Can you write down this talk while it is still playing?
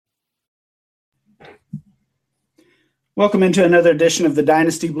Welcome into another edition of the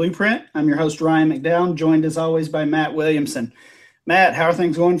Dynasty Blueprint. I'm your host, Ryan McDowell, joined as always by Matt Williamson. Matt, how are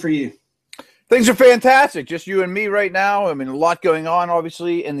things going for you? Things are fantastic. Just you and me right now. I mean, a lot going on,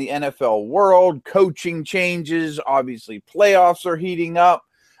 obviously, in the NFL world. Coaching changes. Obviously, playoffs are heating up.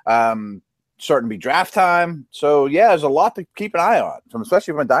 Starting to be draft time. So, yeah, there's a lot to keep an eye on,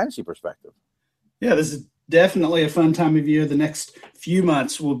 especially from a dynasty perspective. Yeah, this is definitely a fun time of year. The next few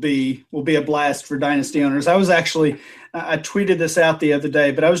months will be a blast for dynasty owners. I tweeted this out the other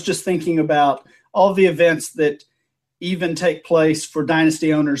day, but I was just thinking about all the events that even take place for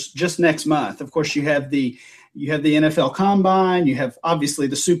dynasty owners just next month. Of course, you have the NFL Combine. You have obviously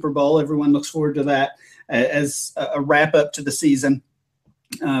the Super Bowl. Everyone looks forward to that as a wrap up to the season.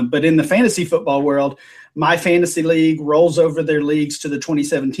 But in the fantasy football world, my fantasy league rolls over their leagues to the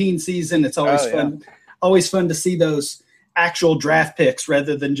 2017 season. It's always fun to see those actual draft picks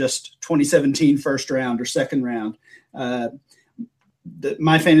rather than just 2017 first round or second round.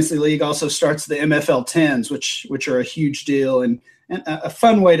 My fantasy league also starts the MFL 10s, which are a huge deal and a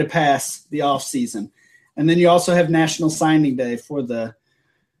fun way to pass the off season. And then you also have National Signing Day for the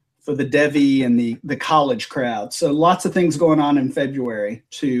Devy and the college crowd. So lots of things going on in February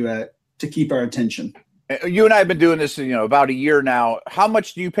to keep our attention. You and I have been doing this, about a year now. How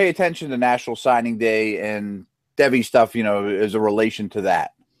much do you pay attention to National Signing Day and Devy stuff, as a relation to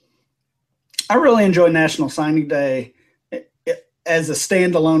that? I really enjoy National Signing Day as a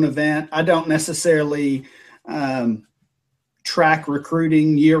standalone event. I don't necessarily track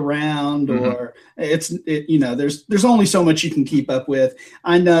recruiting year round, or there's only so much you can keep up with.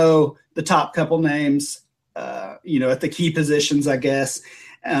 I know the top couple names, at the key positions, I guess.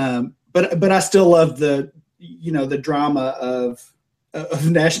 But I still love the drama of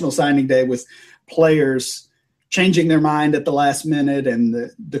National Signing Day with players changing their mind at the last minute and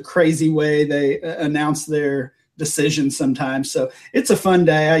the crazy way they announce their decisions sometimes. So it's a fun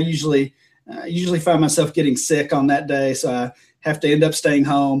day. I usually find myself getting sick on that day, so I have to end up staying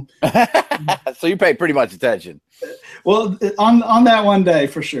home. So you pay pretty much attention. Well, on that one day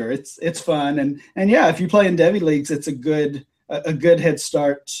for sure. It's fun, and yeah, if you play in Devy leagues, it's a good head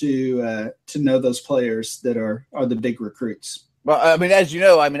start to know those players that are the big recruits. Well, I mean, as you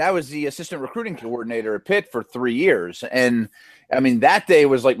know, I was the assistant recruiting coordinator at Pitt for 3 years. And, that day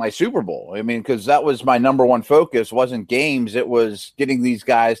was like my Super Bowl. Because that was my number one focus. Wasn't games. It was getting these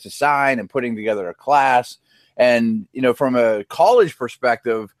guys to sign and putting together a class. And, from a college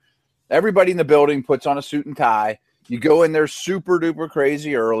perspective, everybody in the building puts on a suit and tie. You go in there super duper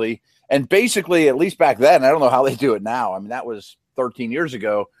crazy early. And basically, at least back then, I don't know how they do it now. That was 13 years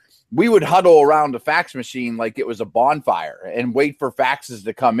ago. We would huddle around a fax machine like it was a bonfire and wait for faxes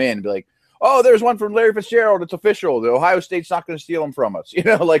to come in and be like, oh, there's one from Larry Fitzgerald. It's official. The Ohio State's not going to steal them from us.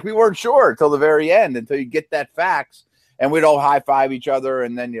 We weren't sure until the very end, until you get that fax. And we'd all high five each other.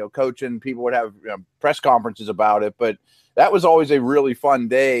 And then, coach and people would have press conferences about it. But that was always a really fun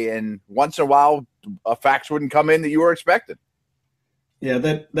day. And once in a while, a fax wouldn't come in that you were expecting. Yeah,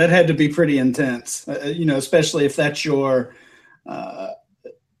 that had to be pretty intense, especially if that's your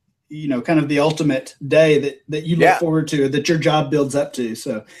kind of the ultimate day that you look forward to, that your job builds up to.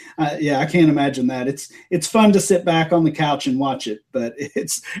 So, I can't imagine that. It's fun to sit back on the couch and watch it, but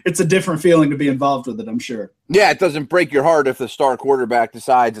it's a different feeling to be involved with it, I'm sure. Yeah, it doesn't break your heart if the star quarterback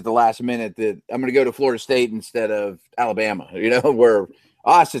decides at the last minute that I'm going to go to Florida State instead of Alabama, where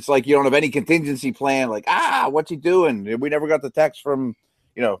us, it's like you don't have any contingency plan. Like, what's he doing? We never got the text from,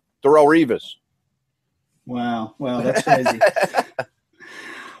 Darrelle Revis. Wow, that's crazy.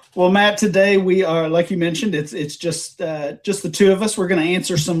 Well, Matt, today we are, like you mentioned, it's just the two of us. We're going to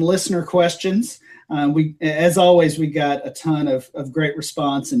answer some listener questions. As always, we got a ton of great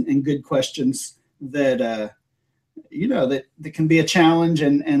response and good questions that that can be a challenge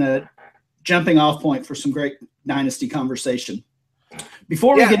and a jumping off point for some great dynasty conversation.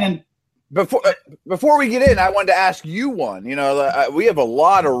 Before we get in, I wanted to ask you one. We have a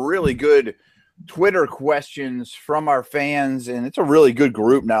lot of really good Twitter questions from our fans, and it's a really good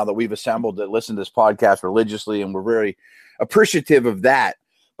group now that we've assembled that listen to this podcast religiously, and we're very appreciative of that.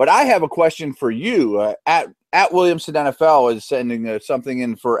 But I have a question for you. At Williamson NFL is sending something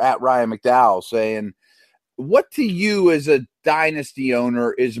in for at Ryan McDowell, saying, what to you as a dynasty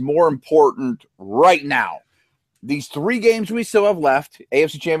owner is more important right now? These 3 games we still have left,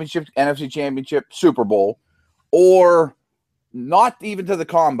 AFC Championship, NFC Championship, Super Bowl, or not even to the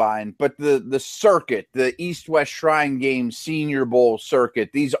Combine, but the circuit, the East-West Shrine Game, Senior Bowl circuit,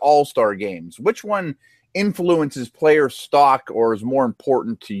 these all-star games. Which one influences player stock or is more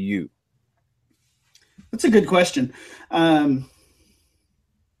important to you? That's a good question. I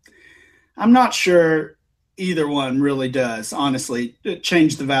I'm not sure either one really does, honestly,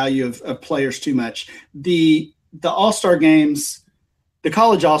 change the value of players too much. The All-Star games, the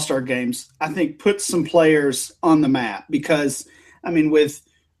college All-Star games, I think put some players on the map because, I mean, with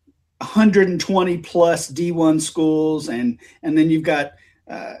 120 plus D1 schools and then you've got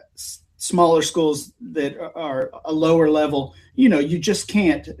smaller schools that are a lower level, you just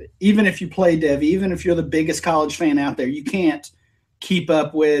can't, even if you play Dev, even if you're the biggest college fan out there, you can't keep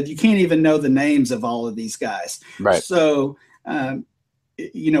up with, you can't even know the names of all of these guys. Right. So,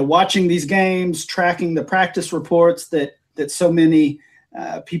 watching these games, tracking the practice reports that so many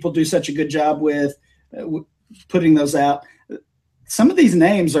people do such a good job with putting those out. Some of these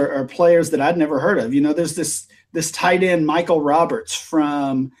names are players that I'd never heard of. There's this tight end, Michael Roberts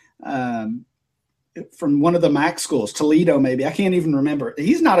from one of the MAC schools, Toledo, maybe. I can't even remember.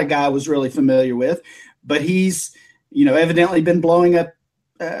 He's not a guy I was really familiar with, but he's, evidently been blowing up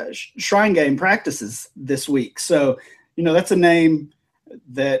Shrine Game practices this week. So, that's a name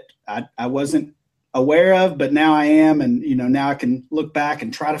that I wasn't aware of, but now I am. And, now I can look back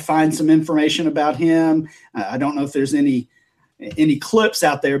and try to find some information about him. I don't know if there's any clips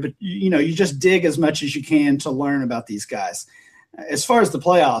out there, but, you just dig as much as you can to learn about these guys. As far as the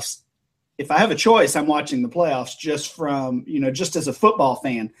playoffs, if I have a choice, I'm watching the playoffs just from, just as a football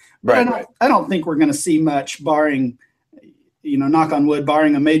fan. But I don't think we're going to see much, barring, knock on wood,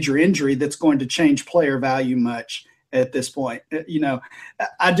 barring a major injury that's going to change player value much at this point.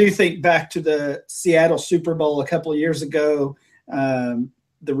 I do think back to the Seattle Super Bowl a couple of years ago,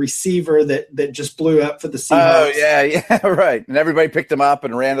 the receiver that just blew up for the Seahawks. Oh, yeah, right. And everybody picked him up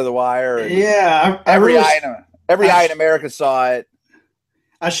and ran to the wire. And every eye in America saw it.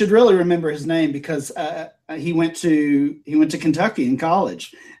 I should really remember his name because he went to Kentucky in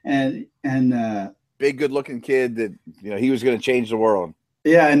college, and big, good-looking kid that he was going to change the world.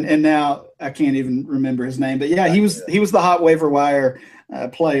 Yeah, and now I can't even remember his name, but yeah, he was the hot waiver wire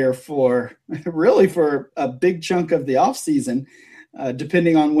player for a big chunk of the offseason,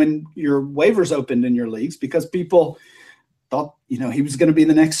 depending on when your waivers opened in your leagues, because people thought he was going to be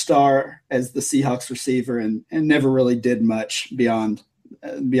the next star as the Seahawks receiver, and never really did much beyond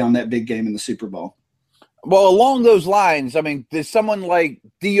that big game in the Super Bowl. Well, along those lines, I mean, does someone like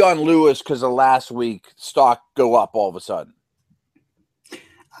Dion Lewis, because of last week, stock go up all of a sudden?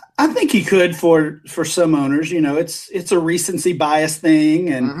 I think he could for some owners. It's a recency bias thing,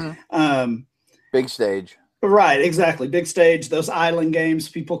 and big stage. Right, exactly. Big stage. Those island games,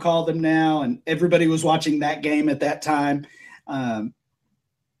 people call them now, and everybody was watching that game at that time.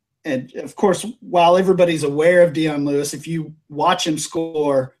 And of course, while everybody's aware of Dion Lewis, if you watch him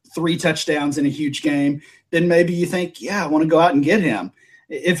score 3 touchdowns in a huge game, then maybe you think, yeah, I want to go out and get him.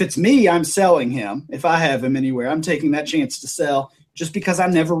 If it's me, I'm selling him. If I have him anywhere, I'm taking that chance to sell just because I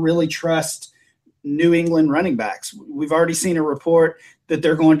never really trust New England running backs. We've already seen a report that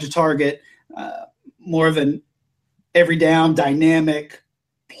they're going to target more of an every down dynamic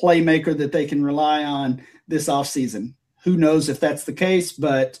playmaker that they can rely on this offseason. Who knows if that's the case,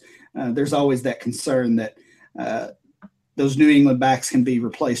 but there's always that concern that those New England backs can be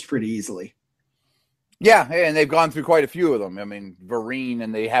replaced pretty easily. Yeah, and they've gone through quite a few of them. I mean, Vereen,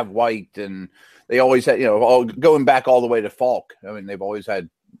 and they have White, and they always had, all going back all the way to Falk. I mean, they've always had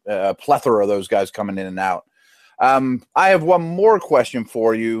a plethora of those guys coming in and out. I have one more question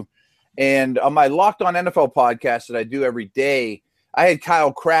for you. And on my Locked On NFL podcast that I do every day, I had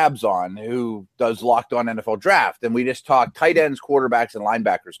Kyle Krabs on, who does Locked On NFL Draft, and we just talked tight ends, quarterbacks, and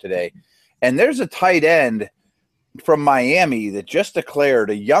linebackers today. And there's a tight end from Miami that just declared,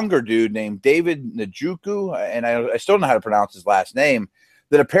 a younger dude named David Njoku, and I still don't know how to pronounce his last name,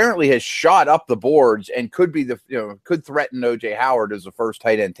 that apparently has shot up the boards and could be could threaten O.J. Howard as the first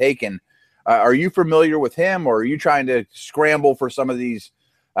tight end taken. Are you familiar with him, or are you trying to scramble for some of these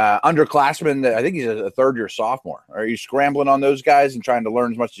underclassmen? I think he's a third-year sophomore. Are you scrambling on those guys and trying to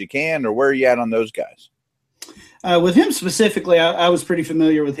learn as much as you can, or where are you at on those guys? With him specifically, I was pretty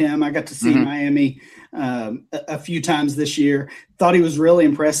familiar with him. I got to see Miami a few times this year. Thought he was really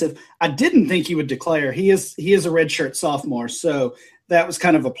impressive. I didn't think he would declare. He is a redshirt sophomore, so that was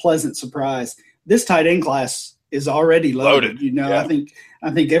kind of a pleasant surprise. This tight end class is already loaded. Yeah.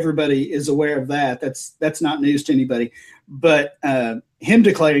 I think everybody is aware of that. That's not news to anybody. But him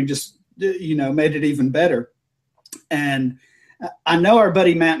declaring just made it even better. And I know our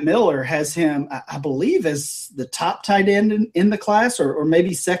buddy Matt Miller has him, I believe, as the top tight end in the class, or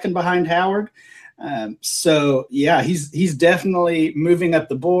maybe second behind Howard. So yeah, he's definitely moving up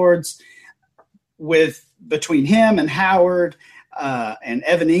the boards. With between him and Howard and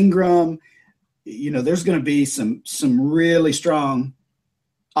Evan Ingram, there's going to be some really strong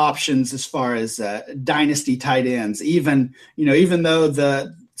options as far as dynasty tight ends. Even though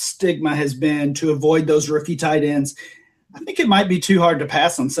the stigma has been to avoid those rookie tight ends, I think it might be too hard to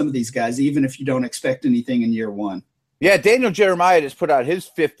pass on some of these guys, even if you don't expect anything in year one. Yeah, Daniel Jeremiah just put out his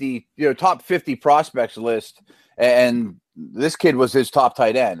top 50 prospects list, and this kid was his top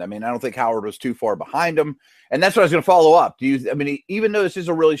tight end. I mean, I don't think Howard was too far behind him, and that's what I was going to follow up. Even though this is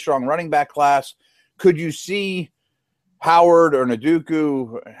a really strong running back class, could you see Howard or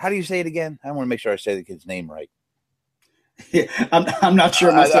Njoku? How do you say it again? I want to make sure I say the kid's name right. Yeah, I'm not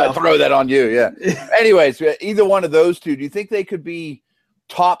sure myself. I throw that on you, yeah. Anyways, either one of those two, do you think they could be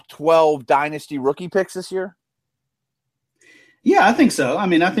top 12 dynasty rookie picks this year? Yeah, I think so. I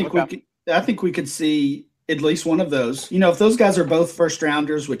mean, I think we could see at least one of those. If those guys are both first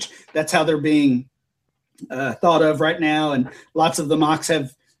rounders, which that's how they're being thought of right now, and lots of the mocks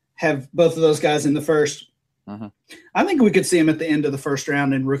have both of those guys in the first. Mm-hmm. I think we could see them at the end of the first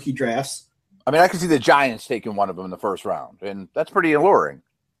round in rookie drafts. I mean, I could see the Giants taking one of them in the first round, and that's pretty alluring.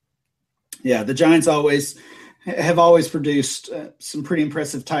 Yeah, the Giants have always produced some pretty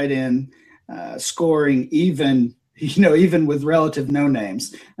impressive tight end scoring, even with relative no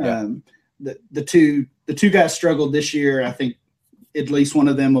names. Yeah. The two guys struggled this year. I think at least one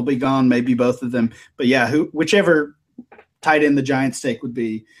of them will be gone, maybe both of them. But yeah, whichever tight end the Giants take would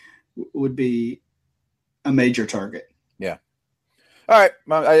be a major target. Yeah. All right.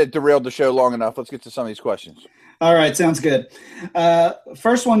 I derailed the show long enough. Let's get to some of these questions. All right. Sounds good.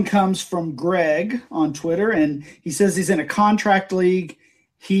 First one comes from Greg on Twitter, and he says he's in a contract league.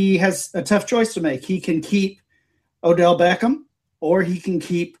 He has a tough choice to make. He can keep Odell Beckham, or he can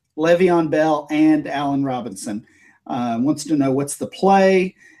keep Le'Veon Bell and Allen Robinson. Wants to know what's the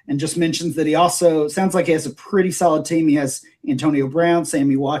play, and just mentions that he also sounds like he has a pretty solid team. He has Antonio Brown,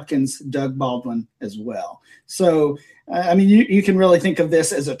 Sammy Watkins, Doug Baldwin as well. So, you can really think of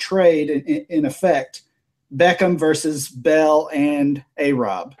this as a trade in effect, Beckham versus Bell and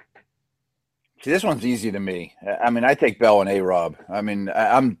A-Rob. See, this one's easy to me. I take Bell and A-Rob.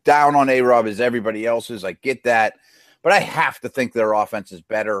 I'm down on A-Rob as everybody else is. I get that. But I have to think their offense is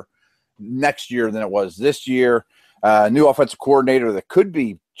better next year than it was this year. New offensive coordinator that could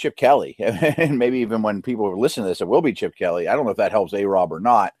be Chip Kelly. And maybe even when people are listening to this, it will be Chip Kelly. I don't know if that helps A-Rob or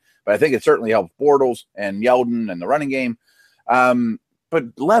not. But I think it certainly helps Bortles and Yeldon and the running game. But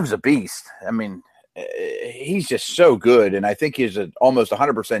Lev's a beast. He's just so good, and I think he's almost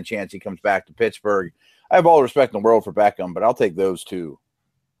 100% chance he comes back to Pittsburgh. I have all the respect in the world for Beckham, but I'll take those two.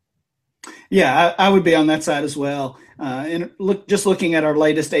 Yeah, I would be on that side as well. And looking at our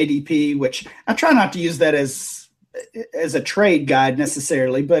latest ADP, which I try not to use that as a trade guide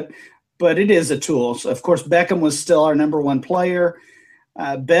necessarily, but it is a tool. So of course, Beckham was still our number one player.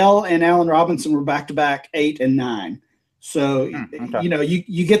 Bell and Allen Robinson were back-to-back 8 and 9. So, okay.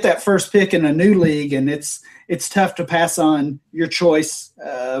 You get that first pick in a new league, and it's tough to pass on your choice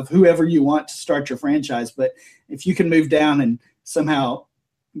of whoever you want to start your franchise. But if you can move down and somehow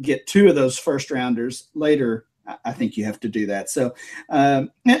get two of those first-rounders later, I think you have to do that. So, and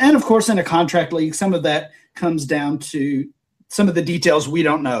of course, in a contract league, some of that comes down to some of the details we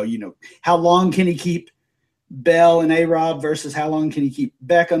don't know. How long can he keep Bell and A-Rob versus how long can he keep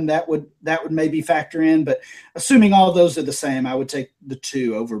Beckham? That would maybe factor in, but assuming all of those are the same, I would take the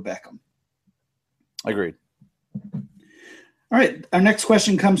two over Beckham. Agreed. All right. Our next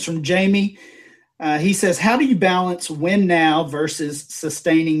question comes from Jamie. He says, how do you balance win now versus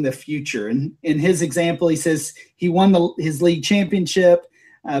sustaining the future? And in his example, he says he won his league championship,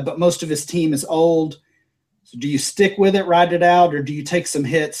 but most of his team is old. So do you stick with it, ride it out, or do you take some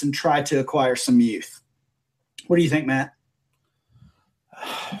hits and try to acquire some youth? What do you think, Matt?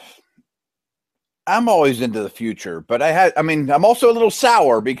 I'm always into the future, but I'm also a little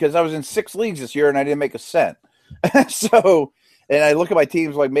sour because I was in 6 leagues this year and I didn't make a cent. So, and I look at my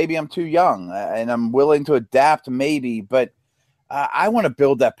teams like maybe I'm too young and I'm willing to adapt maybe, but I want to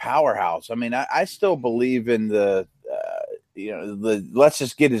build that powerhouse. I still believe in the let's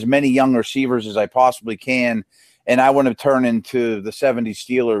just get as many young receivers as I possibly can. And I want to turn into the 70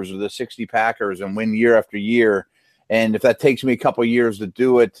 Steelers or the 60 Packers and win year after year. And if that takes me a couple of years to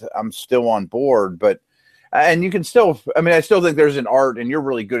do it, I'm still on board. But and you can still, I still think there's an art, and you're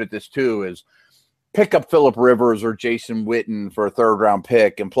really good at this too, is pick up Phillip Rivers or Jason Witten for a 3rd-round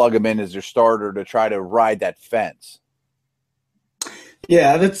pick and plug him in as your starter to try to ride that fence.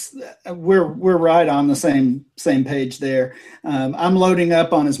 Yeah, we're right on the same page there. I'm loading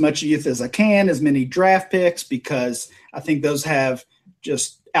up on as much youth as I can, as many draft picks, because I think those have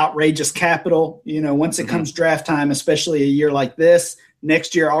just outrageous capital. Once it comes draft time, especially a year like this,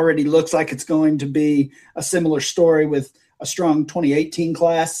 next year already looks like it's going to be a similar story with a strong 2018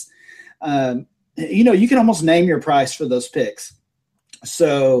 class. You can almost name your price for those picks.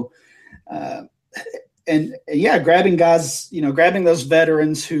 So, grabbing guys, grabbing those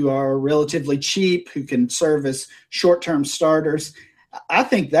veterans who are relatively cheap, who can serve as short-term starters, I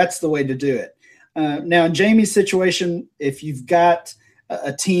think that's the way to do it. Now, in Jamie's situation, if you've got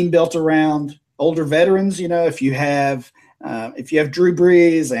a team built around older veterans, if you have Drew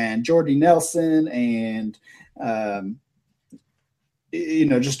Brees and Jordy Nelson and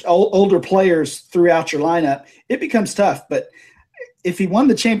just older players throughout your lineup, it becomes tough. But if he won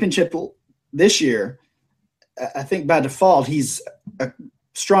the championship this year, I think by default he's a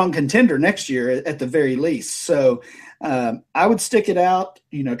strong contender next year at the very least. So I would stick it out.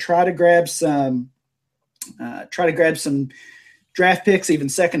 Try to grab some draft picks, even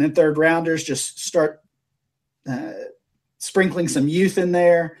second and third rounders. Just start sprinkling some youth in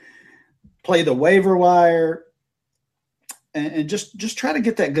there. Play the waiver wire, and just try to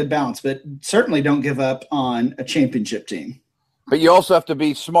get that good balance. But certainly don't give up on a championship team. But you also have to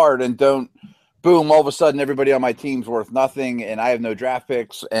be smart and don't, boom, all of a sudden everybody on my team's worth nothing and I have no draft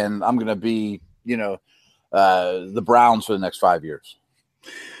picks and I'm going to be, the Browns for the next 5 years.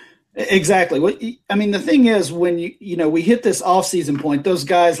 Exactly. The thing is, when we hit this off-season point, those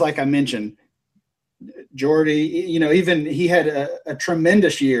guys, like I mentioned, Jordy, even he had a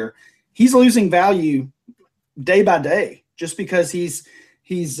tremendous year. He's losing value day by day just because he's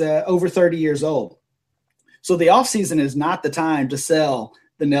over 30 years old. So the offseason is not the time to sell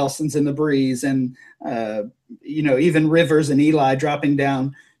the Nelsons and the Brees and, even Rivers and Eli dropping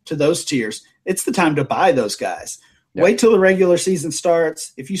down to those tiers. It's the time to buy those guys. Yep. Wait till the regular season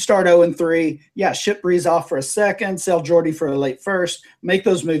starts. If you start 0-3, ship Brees off for a second, sell Jordy for a late first, make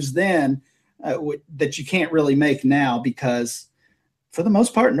those moves then that you can't really make now because for the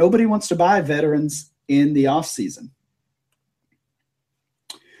most part, nobody wants to buy veterans in the offseason.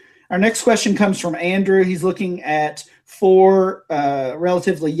 Our next question comes from Andrew. He's looking at 4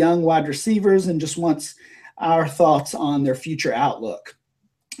 relatively young wide receivers and just wants our thoughts on their future outlook.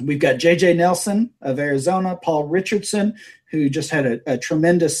 We've got J.J. Nelson of Arizona, Paul Richardson, who just had a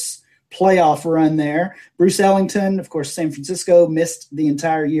tremendous playoff run there. Bruce Ellington, of course, San Francisco, missed the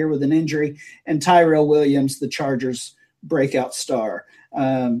entire year with an injury, and Tyrell Williams, the Chargers' breakout star.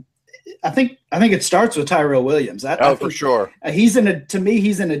 I think it starts with Tyrell Williams. I think, for sure. He's in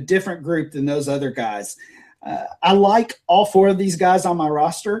a different group than those other guys. I like all 4 of these guys on my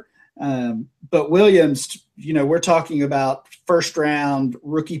roster, but Williams, we're talking about first round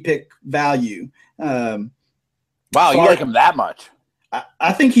rookie pick value. Wow, you like him that much?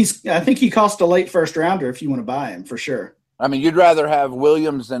 I think he cost a late first rounder if you want to buy him for sure. I mean, you'd rather have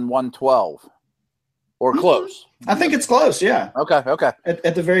Williams than 112 or close. I think it's close. Yeah. Okay.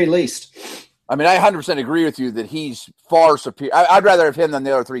 At the very least. I mean, I 100% agree with you that he's far superior. I'd rather have him than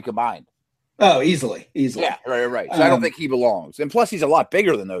the other 3 combined. Oh, easily. Yeah, right. So I don't think he belongs. And plus, he's a lot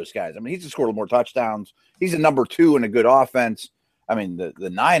bigger than those guys. I mean, he's scored more touchdowns. He's a number 2 in a good offense. I mean,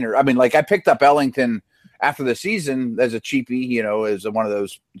 the Niner. I mean, I picked up Ellington after the season as a cheapie, as one of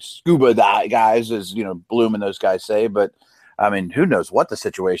those scuba guys, as, Bloom and those guys say. But, I mean, who knows what the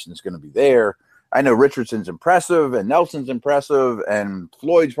situation is going to be there. I know Richardson's impressive and Nelson's impressive and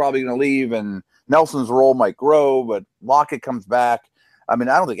Floyd's probably going to leave and Nelson's role might grow, but Lockett comes back. I mean,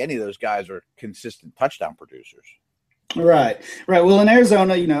 I don't think any of those guys are consistent touchdown producers. Right. Well, in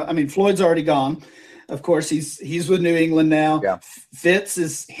Arizona, Floyd's already gone. Of course, he's with New England now. Yeah. Fitz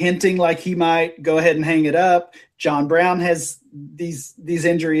is hinting like he might go ahead and hang it up. John Brown has these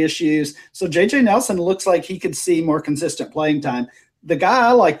injury issues. So J.J. Nelson looks like he could see more consistent playing time. The guy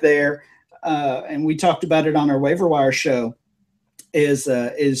I like there, and we talked about it on our waiver wire show, is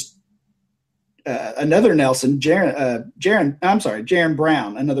another Nelson, Jaron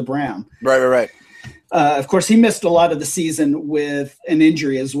Brown, another Brown. Right. Of course, he missed a lot of the season with an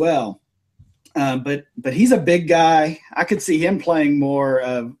injury as well. But he's a big guy. I could see him playing more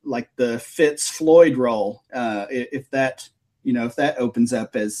of like the Fitz Floyd role if that opens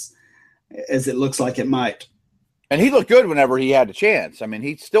up as it looks like it might. And he looked good whenever he had a chance. I mean,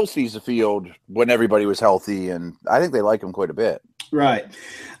 he still sees the field when everybody was healthy, and I think they like him quite a bit. Right.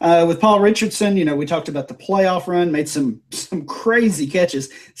 With Paul Richardson, we talked about the playoff run, made some crazy catches.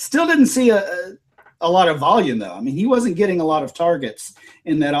 Still didn't see a lot of volume, though. I mean, he wasn't getting a lot of targets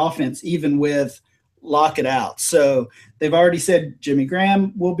in that offense, even with Lockett out. So they've already said Jimmy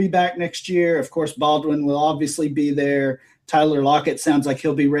Graham will be back next year. Of course, Baldwin will obviously be there. Tyler Lockett sounds like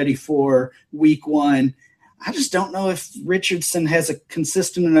he'll be ready for week 1. I just don't know if Richardson has a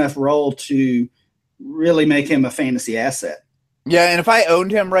consistent enough role to really make him a fantasy asset. Yeah, and if I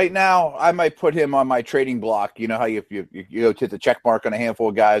owned him right now, I might put him on my trading block. You know how you go to the check mark on a handful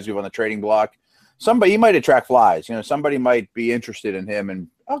of guys who have on the trading block. Somebody, he might attract flies. You know, somebody might be interested in him, and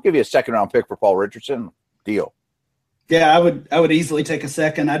I'll give you a second round pick for Paul Richardson. Deal. Yeah, I would easily take a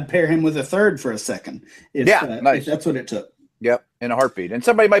second. I'd pair him with a third for a second if that's what it took. Yep, in a heartbeat. And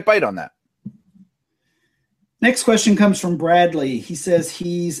somebody might bite on that. Next question comes from Bradley. He says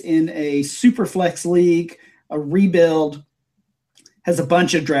he's in a super flex league, a rebuild, has a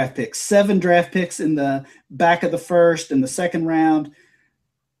bunch of draft picks, 7 draft picks in the back of the first and the second round,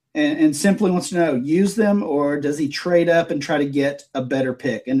 and simply wants to know, use them or does he trade up and try to get a better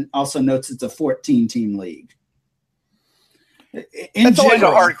pick? And also notes it's a 14-team league. That's always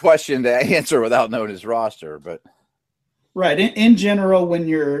a hard question to answer without knowing his roster, but right. In general, when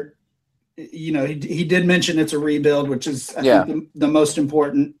you're, he did mention it's a rebuild, which is I think the most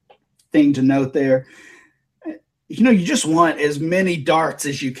important thing to note there. You just want as many darts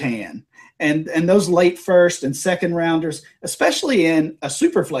as you can. And those late first and second rounders, especially in a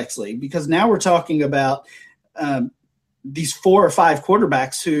super flex league, because now we're talking about these 4 or 5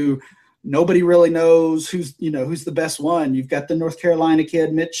 quarterbacks who nobody really knows who's the best one. You've got the North Carolina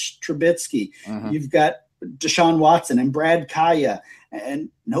kid, Mitch Trubisky. Mm-hmm. You've got Deshaun Watson and Brad Kaya, and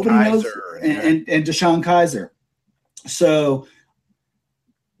nobody knows, and Deshaun Kaiser. So,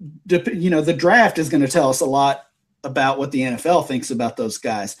 the draft is going to tell us a lot about what the NFL thinks about those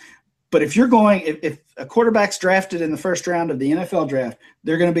guys. But if if a quarterback's drafted in the first round of the NFL draft,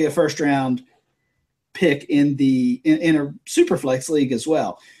 they're going to be a first round pick in a super flex league as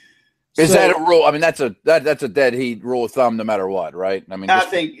well. Is that a rule? I mean, that's a dead heat rule of thumb, no matter what, right? I mean,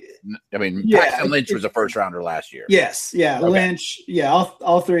 Paxton Lynch was a first rounder last year. Yes, yeah, okay. Lynch, yeah,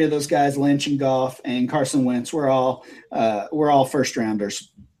 all 3 of those guys, Lynch and Goff and Carson Wentz, were all first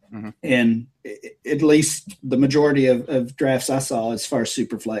rounders, mm-hmm. And at least the majority of drafts I saw as far as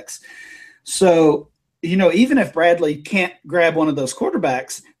super flex. So, even if Bradley can't grab one of those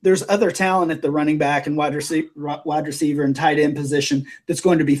quarterbacks, there's other talent at the running back and wide receiver and tight end position that's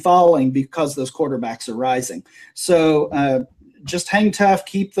going to be following because those quarterbacks are rising. So just hang tough,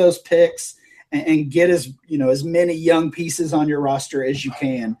 keep those picks, and get as many young pieces on your roster as you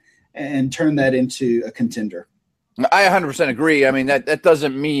can, and turn that into a contender. I 100% agree. I mean, that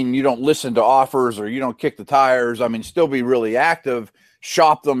doesn't mean you don't listen to offers or you don't kick the tires. I mean, still be really active,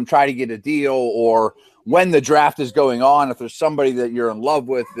 shop them, try to get a deal, or when the draft is going on, if there's somebody that you're in love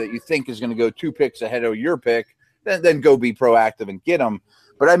with that you think is going to go 2 picks ahead of your pick, then go be proactive and get them.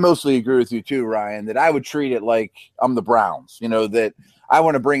 But I mostly agree with you too, Ryan, that I would treat it like I'm the Browns, that I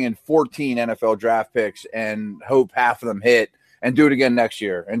want to bring in 14 NFL draft picks and hope half of them hit and do it again next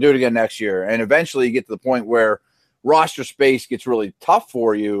year and do it again next year. And eventually you get to the point where roster space gets really tough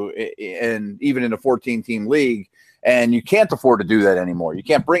for you, and even in a 14-team league, and you can't afford to do that anymore. You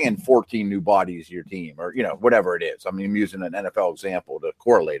can't bring in 14 new bodies to your team or, whatever it is. I mean, I'm using an NFL example to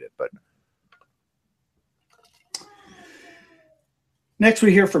correlate it, but. Next,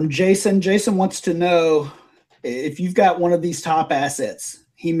 we hear from Jason. Jason wants to know if you've got one of these top assets.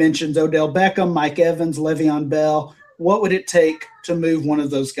 He mentions Odell Beckham, Mike Evans, Le'Veon Bell. What would it take to move one of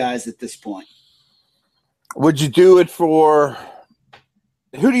those guys at this point? Would you do it for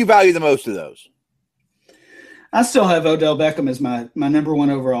 – who do you value the most of those? I still have Odell Beckham as my number 1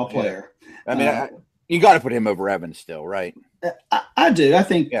 overall player. Yeah. I mean, you got to put him over Evans still, right? I do. I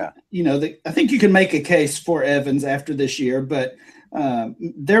think, I think you can make a case for Evans after this year, but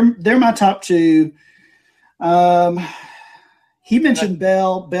they're my top 2. He mentioned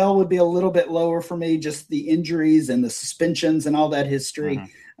Bell. Bell would be a little bit lower for me, just the injuries and the suspensions and all that history.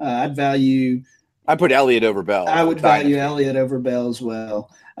 Mm-hmm. I put Elliott over Bell. I would value Elliott over Bell as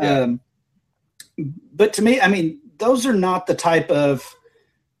well. Yeah. But to me, I mean, those are not the type of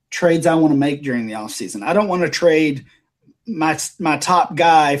trades I want to make during the offseason. I don't want to trade my top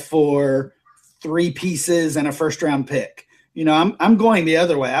guy for 3 pieces and a first-round pick. I'm going the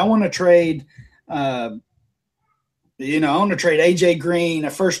other way. I want to trade I want to trade AJ Green,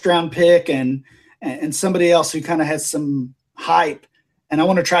 a first-round pick, and somebody else who kind of has some hype, and I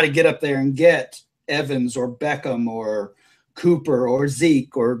want to try to get up there and get Evans or Beckham or Cooper or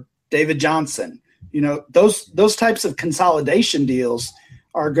Zeke or David Johnson. Those types of consolidation deals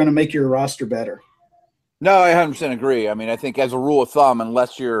are going to make your roster better. No, I 100% agree. I mean, I think as a rule of thumb,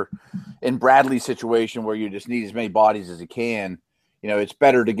 unless you're in Bradley's situation where you just need as many bodies as you can, it's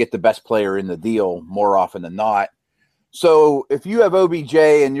better to get the best player in the deal more often than not. So if you have OBJ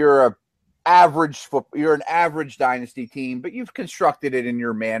and you're an average dynasty team, but you've constructed it in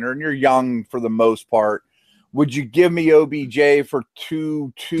your manner and you're young for the most part, would you give me OBJ for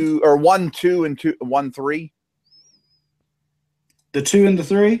 1-2 and 1-3? The 2 and the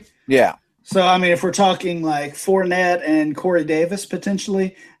 3? Yeah. So, I mean, if we're talking like Fournette and Corey Davis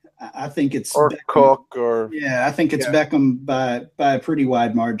potentially, I think it's or Beckham. Cook or Yeah, I think it's Beckham by a pretty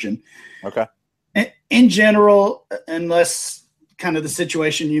wide margin. Okay. In general, unless kind of the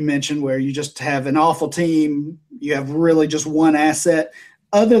situation you mentioned where you just have an awful team, you have really just one asset.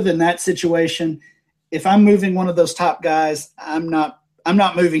 Other than that situation, if I'm moving one of those top guys, I'm not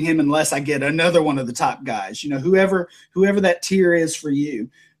moving him unless I get another one of the top guys. You know, whoever that tier is for you.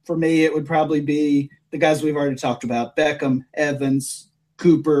 For me, it would probably be the guys we've already talked about: Beckham, Evans,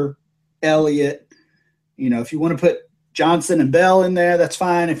 Cooper, Elliott. You know, if you want to put Johnson and Bell in there, that's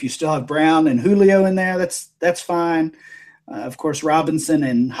fine. If you still have Brown and Julio in there, that's fine. Of course, Robinson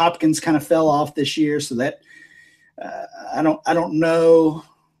and Hopkins kind of fell off this year, so that I don't know.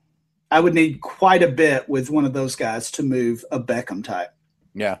 I would need quite a bit with one of those guys to move a Beckham type.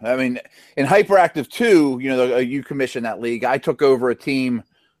 Yeah, I mean, in Hyperactive 2, you know, you commissioned that league. I took over a team,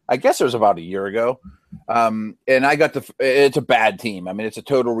 I guess it was about a year ago, and I got it's a bad team. I mean, it's a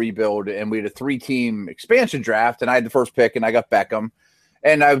total rebuild, and we had a 3-team expansion draft, and I had the first pick, and I got Beckham.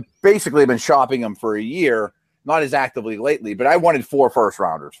 And I've basically been shopping him for a year, not as actively lately, but I wanted 4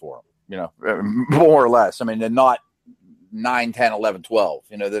 first-rounders for him, you know, more or less. I mean, they're not 9, 10, 11, 12.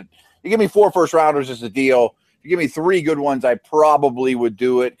 You know, you give me 4 first-rounders is the deal. If you give me 3 good ones, I probably would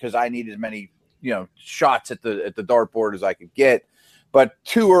do it because I need as many, you know, shots at the dartboard as I could get. But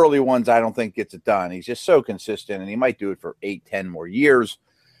 2 early ones, I don't think gets it done. He's just so consistent, and he might do it for 8, 10 more years.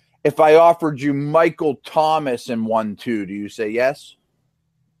 If I offered you Michael Thomas in 1-2, do you say yes?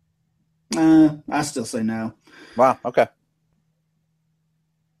 I still say no. Wow. Okay.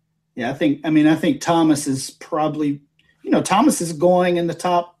 Yeah, I think Thomas is probably, you know, Thomas is going in the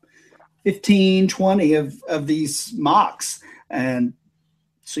top 15, 20 of these mocks. And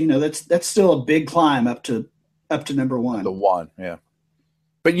so, you know, that's still a big climb up to number 1. The 1, yeah.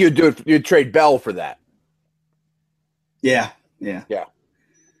 But you'd trade Bell for that. Yeah. I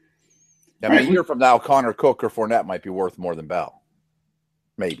mean, a year from now, Connor Cook or Fournette might be worth more than Bell.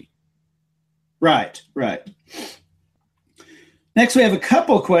 Maybe. Right. Next, we have a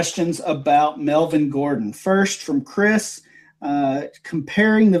couple of questions about Melvin Gordon. First, from Chris,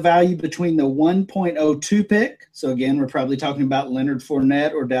 comparing the value between the 1.02 pick. So, again, we're probably talking about Leonard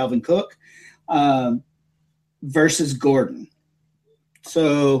Fournette or Dalvin Cook versus Gordon.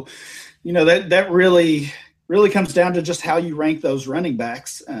 So, you know, that really comes down to just how you rank those running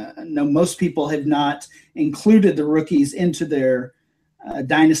backs. I know most people have not included the rookies into their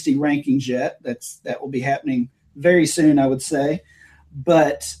dynasty rankings yet. That will be happening very soon, I would say.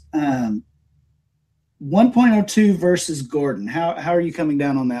 But 1.02 versus Gordon, how are you coming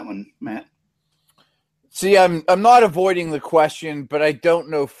down on that one, Matt? See, I'm not avoiding the question, but I don't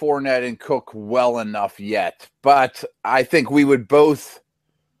know Fournette and Cook well enough yet. But I think we would both.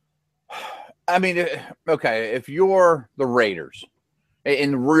 I mean, okay, if you're the Raiders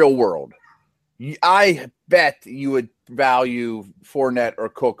in the real world, I bet you would value Fournette or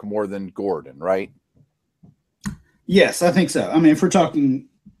Cook more than Gordon, right? Yes, I think so. I mean, if we're talking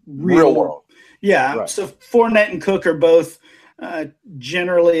real world. Yeah, right. So Fournette and Cook are both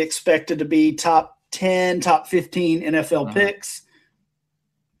generally expected to be top 10, top 15 NFL picks.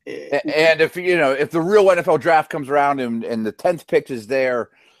 And if the real NFL draft comes around and the 10th pick is there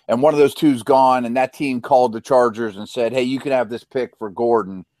and one of those two's gone and that team called the Chargers and said, hey, you can have this pick for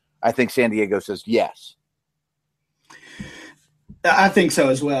Gordon, I think San Diego says yes. I think so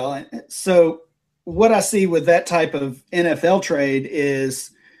as well. So what I see with that type of NFL trade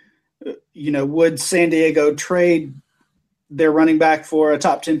is, you know, would San Diego trade their running back for a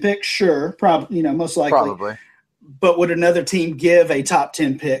top 10 pick? Sure. Probably, you know, most likely. Probably. But would another team give a top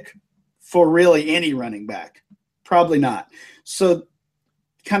 10 pick for really any running back? Probably not. So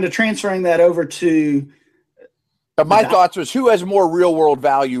kind of transferring that over to my thoughts was who has more real world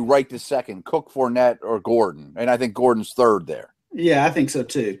value right this second, Cook, Fournette, or Gordon? And I think Gordon's third there. Yeah, I think so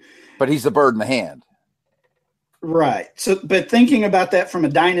too. But he's the bird in the hand. Right. So, but thinking about that from a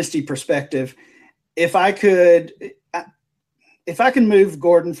dynasty perspective, if I can move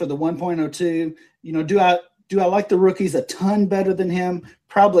Gordon for the 1.02, you know, do I like the rookies a ton better than him?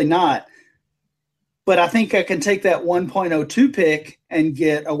 Probably not. But I think I can take that 1.02 pick and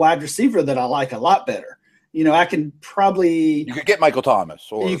get a wide receiver that I like a lot better. You know, I can probably – You could get Michael Thomas.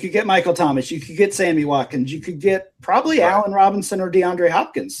 You could get Michael Thomas. You could get Sammy Watkins. You could get probably Allen Robinson or DeAndre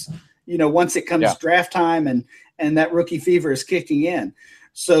Hopkins, you know, once it comes draft time and that rookie fever is kicking in.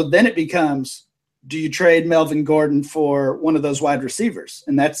 So then it becomes, do you trade Melvin Gordon for one of those wide receivers?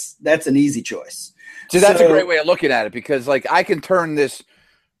 And that's an easy choice. So that's a great way of looking at it because, like, I can turn this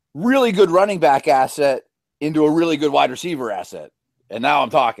really good running back asset into a really good wide receiver asset. And now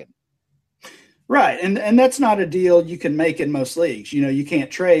I'm talking. Right. And that's not a deal you can make in most leagues. You know, you can't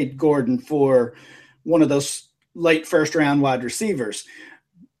trade Gordon for one of those late first round wide receivers,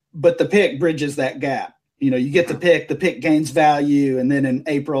 but the pick bridges that gap. You know, you get the pick gains value, and then in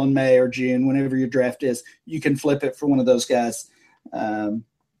April and May or June, whenever your draft is, you can flip it for one of those guys.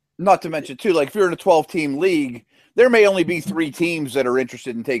 Not to mention, too, like if you're in a 12-team league, there may only be 3 teams that are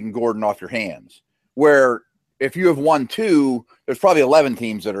interested in taking Gordon off your hands, where if you have 1-2, there's probably 11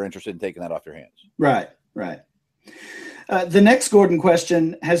 teams that are interested in taking that off your hands. Right. The next Gordon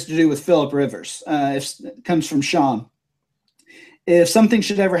question has to do with Phillip Rivers. It comes from Sean. If something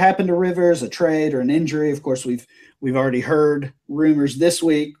should ever happen to Rivers, a trade or an injury, of course, we've already heard rumors this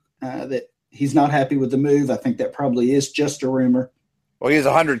week that he's not happy with the move. I think that probably is just a rumor. Well, he has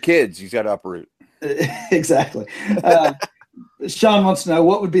 100 kids he's got to uproot. Exactly. Sean wants to know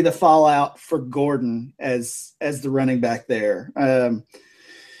what would be the fallout for Gordon as the running back there.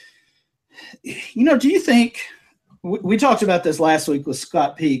 You know, do you think we talked about this last week with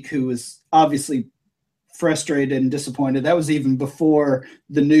Scott Peak, who was obviously frustrated and disappointed. That was even before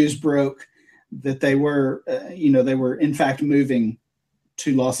the news broke that they were in fact moving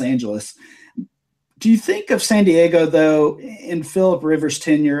to Los Angeles. Do you think of San Diego, though, in Phillip Rivers'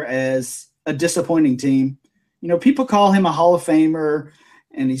 tenure as a disappointing team? You know, people call him a Hall of Famer,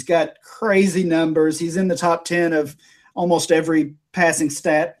 and he's got crazy numbers. He's in the top 10 of almost every passing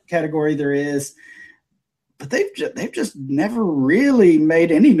stat category there is. But they've just never really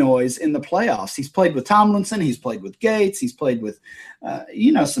made any noise in the playoffs. He's played with Tomlinson. He's played with Gates. He's played with,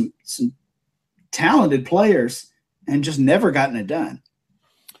 some talented players and just never gotten it done.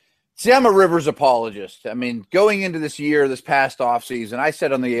 See, I'm a Rivers apologist. I mean, going into this past offseason, I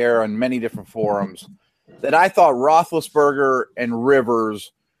said on the air on many different forums that I thought Roethlisberger and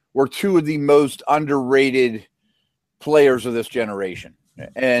Rivers were 2 of the most underrated players of this generation.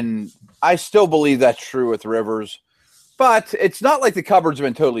 And I still believe that's true with Rivers. But it's not like the cupboard's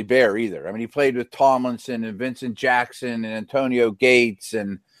been totally bare either. I mean, he played with Tomlinson and Vincent Jackson and Antonio Gates.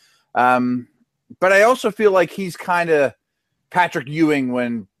 But I also feel like he's kind of Patrick Ewing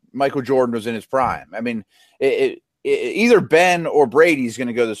when Michael Jordan was in his prime. I mean, either Ben or Brady's going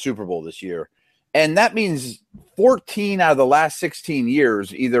to go to the Super Bowl this year. And that means 14 out of the last 16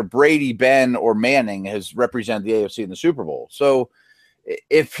 years, either Brady, Ben, or Manning has represented the AFC in the Super Bowl. So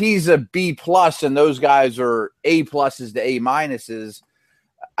if he's a B+ and those guys are A+ to A-,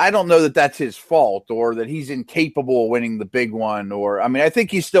 I don't know that that's his fault or that he's incapable of winning the big one. I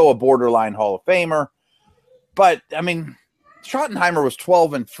think he's still a borderline Hall of Famer. But, I mean, Schottenheimer was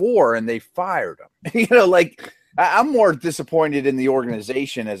 12-4 and they fired him. I'm more disappointed in the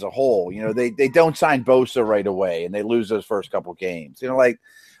organization as a whole. You know, they don't sign Bosa right away and they lose those first couple games.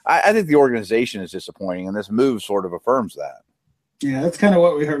 I think the organization is disappointing, and this move sort of affirms that. Yeah, that's kind of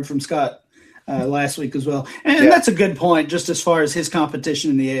what we heard from Scott last week as well. And that's a good point, just as far as his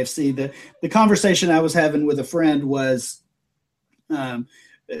competition in the AFC. The conversation I was having with a friend was,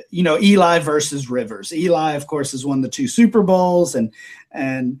 Eli versus Rivers. Eli, of course, has won the 2 Super Bowls,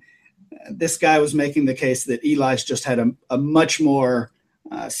 and this guy was making the case that Eli's just had a much more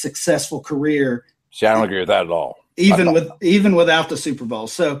successful career. See, I don't agree with that at all. Even without the Super Bowl.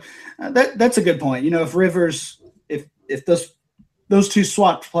 So that's a good point. You know, if Rivers, if those 2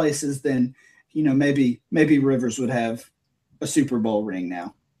 swapped places, then, maybe Rivers would have a Super Bowl ring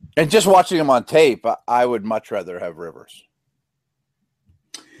now. And just watching him on tape, I would much rather have Rivers.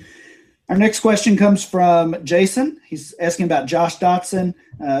 Our next question comes from Jason. He's asking about Josh Dotson.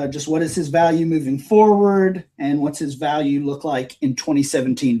 Just what is his value moving forward, and what's his value look like in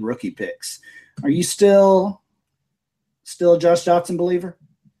 2017 rookie picks? Are you still a Josh Dotson believer?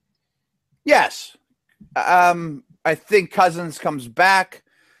 Yes. I think Cousins comes back.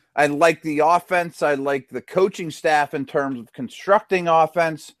 I like the offense. I like the coaching staff in terms of constructing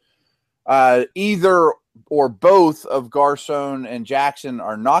offense. Either or both of Garcon and Jackson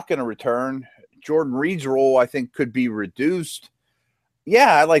are not going to return. Jordan Reed's role, I think, could be reduced.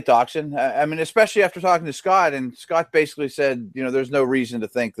 Yeah, I like Dotson. I mean, especially after talking to Scott, and Scott basically said, there's no reason to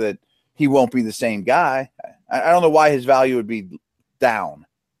think that he won't be the same guy. I don't know why his value would be down.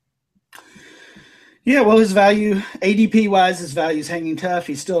 Yeah, well, his value, ADP-wise, his value is hanging tough.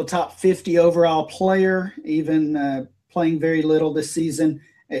 He's still a top 50 overall player, even playing very little this season.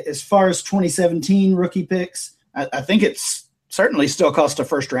 As far as 2017 rookie picks, I think it's certainly still cost a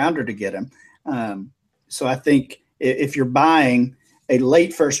first-rounder to get him. So I think if you're buying, a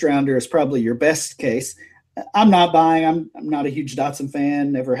late first-rounder is probably your best case. I'm not buying. I'm not a huge Dotson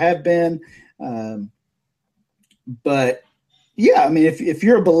fan, never have been. But – yeah, I mean, if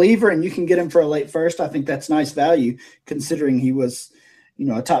you're a believer and you can get him for a late first, I think that's nice value considering he was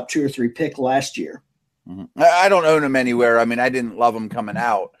a top 2 or 3 pick last year. Mm-hmm. I don't own him anywhere. I mean, I didn't love him coming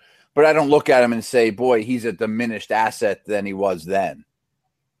out, but I don't look at him and say, boy, he's a diminished asset than he was then.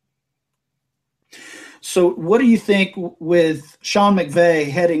 So what do you think with Sean McVay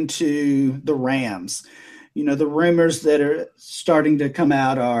heading to the Rams? The rumors that are starting to come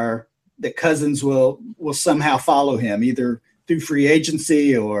out are that Cousins will somehow follow him, either through free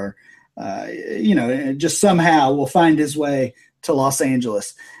agency or, just somehow will find his way to Los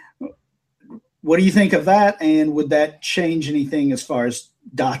Angeles. What do you think of that? And would that change anything as far as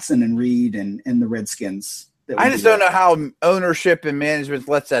Dotson and Reed and the Redskins? I just don't know how ownership and management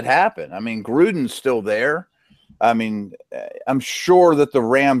lets that happen. I mean, Gruden's still there. I mean, I'm sure that the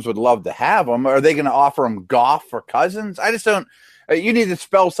Rams would love to have him. Are they going to offer him Goff for Cousins? I just don't. You need to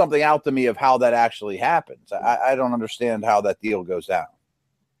spell something out to me of how that actually happens. I don't understand how that deal goes down.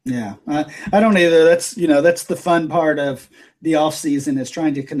 Yeah, I don't either. That's the fun part of the off season is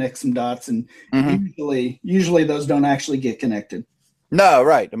trying to connect some dots, and usually those don't actually get connected. No,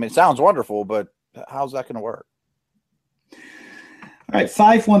 right. I mean, it sounds wonderful, but how's that going to work? All right,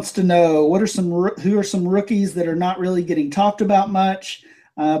 Fife wants to know who are some rookies that are not really getting talked about much,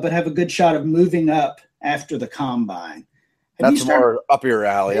 but have a good shot of moving up after the combine. That's more up your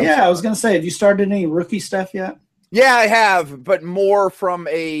alley. I was going to say, have you started any rookie stuff yet? Yeah, I have, but more from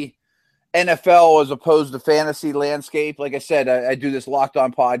a NFL as opposed to fantasy landscape. Like I said, I do this Locked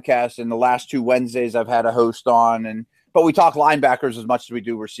On podcast, and the last 2 Wednesdays I've had a host on, but we talk linebackers as much as we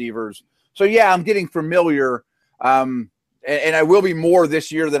do receivers. So yeah, I'm getting familiar, and I will be more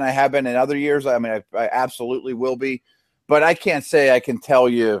this year than I have been in other years. I mean, I absolutely will be, but I can't say I can tell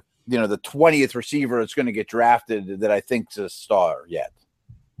you, the 20th receiver that's going to get drafted that I think's a star yet.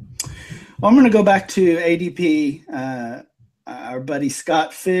 Well, I'm going to go back to ADP. Our buddy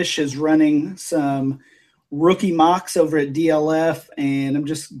Scott Fish is running some rookie mocks over at DLF, and I'm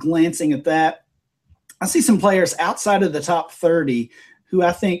just glancing at that. I see some players outside of the top 30 who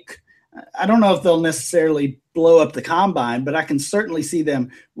I think, I don't know if they'll necessarily blow up the combine, but I can certainly see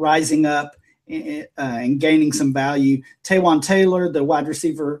them rising up and gaining some value. Taywan Taylor, the wide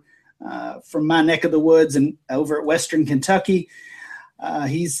receiver from my neck of the woods and over at Western Kentucky,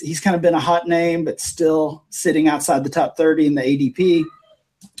 he's kind of been a hot name, but still sitting outside the top 30 in the ADP.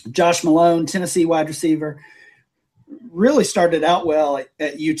 Josh Malone, Tennessee wide receiver, really started out well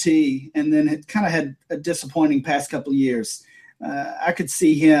at UT, and then it kind of had a disappointing past couple of years. I could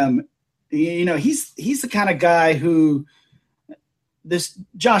see him. He's the kind of guy who this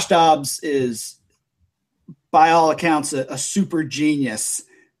Josh Dobbs is, by all accounts, a super genius,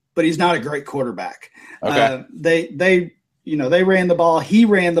 but he's not a great quarterback. Okay. They ran the ball. He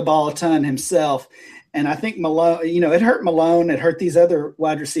ran the ball a ton himself. And I think Malone, it hurt Malone. It hurt these other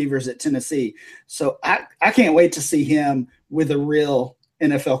wide receivers at Tennessee. So I can't wait to see him with a real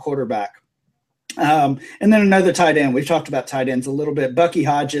NFL quarterback. And then another tight end. We've talked about tight ends a little bit. Bucky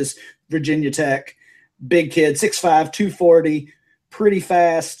Hodges, Virginia Tech, big kid, 6'5", 240, pretty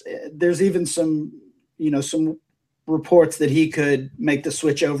fast. There's even some reports that he could make the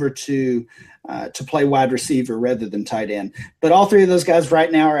switch over to play wide receiver rather than tight end. But all 3 of those guys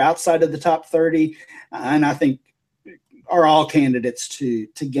right now are outside of the top 30, and I think are all candidates to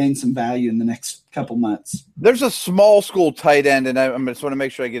gain some value in the next couple months. There's a small school tight end, and I just want to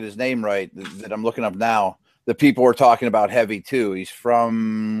make sure I get his name right, that I'm looking up now. The people are talking about heavy too. He's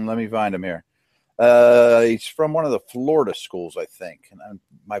from, let me find him here. He's from one of the Florida schools, I think. And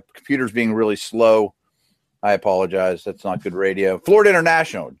my computer's being really slow. I apologize. That's not good radio. Florida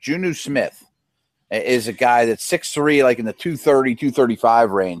International, Junu Smith is a guy that's 6'3", like in the 230,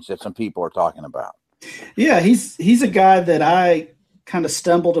 235 range that some people are talking about. Yeah, he's a guy that I kind of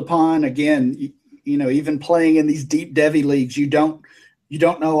stumbled upon. Again, even playing in these deep Devy leagues, you don't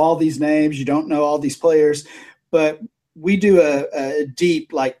know all these names, you don't know all these players, but we do a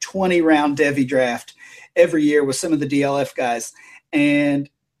deep, like 20-round Devy draft every year with some of the DLF guys. And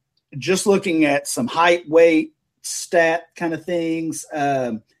just looking at some height, weight, stat kind of things,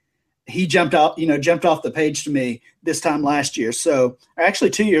 he jumped off the page to me this time last year. So actually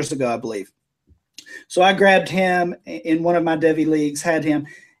 2 years ago, I believe. So I grabbed him in one of my Devy leagues, had him.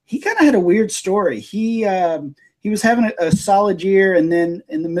 He kind of had a weird story. He was having a solid year, and then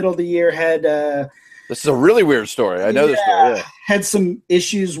in the middle of the year had this is a really weird story. I know this story. Yeah. Had some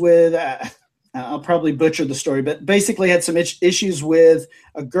issues with I'll probably butcher the story, but basically had some issues with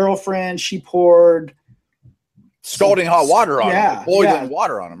a girlfriend. She poured scalding hot water on him, boiling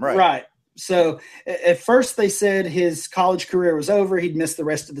water on him, right? Right. So at first they said his college career was over. He'd missed the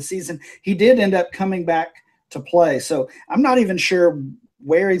rest of the season. He did end up coming back to play. So I'm not even sure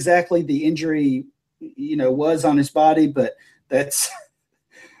where exactly the injury, was on his body, but that's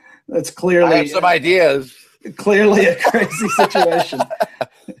That's clearly I have some ideas. Clearly a crazy situation.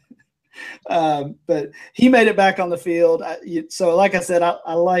 But he made it back on the field. So, like I said,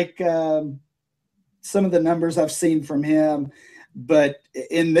 I like some of the numbers I've seen from him. But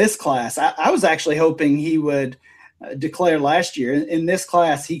in this class, I was actually hoping he would declare last year. In this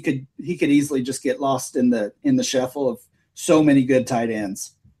class, he could easily just get lost in the shuffle of so many good tight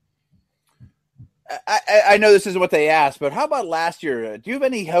ends. I know this isn't what they asked, but how about last year? Do you have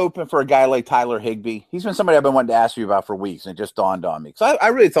any hope for a guy like Tyler Higbee? He's been somebody I've been wanting to ask you about for weeks, and it just dawned on me. Because I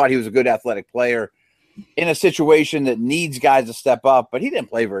really thought he was a good athletic player in a situation that needs guys to step up, but he didn't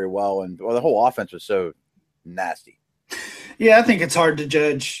play very well, and the whole offense was so nasty. Yeah, I think it's hard to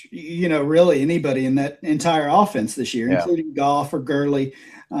judge, really anybody in that entire offense this year, including Goff or Gurley.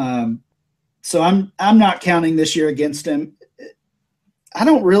 So I'm not counting this year against him. I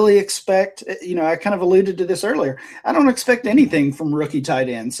don't really expect, I kind of alluded to this earlier. I don't expect anything from rookie tight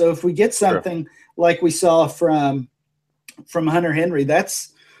ends. So if we get something like we saw from Hunter Henry,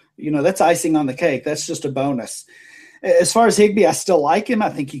 that's icing on the cake. That's just a bonus. As far as Higbee, I still like him. I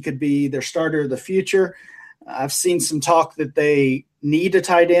think he could be their starter of the future. I've seen some talk that they need a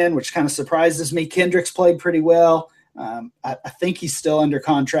tight end, which kind of surprises me. Kendricks played pretty well. I think he's still under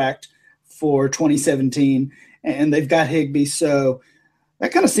contract for 2017, and they've got Higbee. So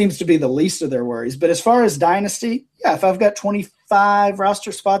that kind of seems to be the least of their worries. But as far as dynasty, if I've got 25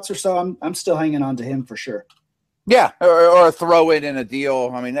 roster spots or so, I'm still hanging on to him for sure. Yeah, or a throw it in a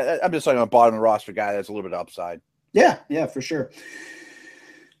deal. I mean, I'm just talking about a bottom of the roster guy that's a little bit upside. Yeah, for sure.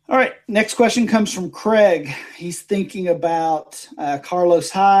 All right, next question comes from Craig. He's thinking about Carlos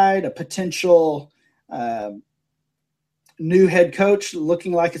Hyde, a potential new head coach,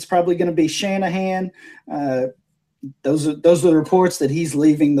 looking like it's probably going to be Shanahan. Those are the reports that he's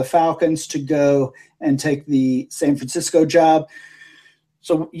leaving the Falcons to go and take the San Francisco job.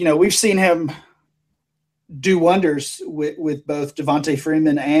 So, we've seen him do wonders with both Devontae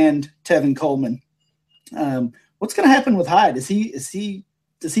Freeman and Tevin Coleman. What's going to happen with Hyde?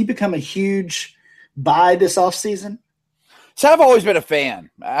 Does he become a huge buy this offseason? So I've always been a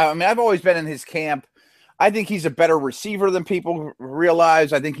fan. I mean, I've always been in his camp. I think he's a better receiver than people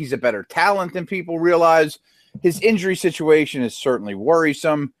realize. I think he's a better talent than people realize. His injury situation is certainly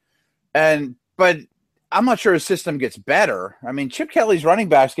worrisome, but I'm not sure his system gets better. I mean, Chip Kelly's running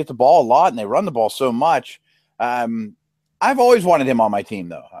backs get the ball a lot, and they run the ball so much. I've always wanted him on my team,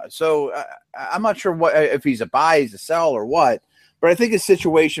 though. So I'm not sure if he's a buy, he's a sell, or what. But I think his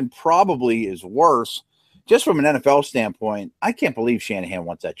situation probably is worse. Just from an NFL standpoint, I can't believe Shanahan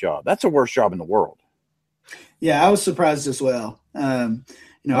wants that job. That's the worst job in the world. Yeah, I was surprised as well. I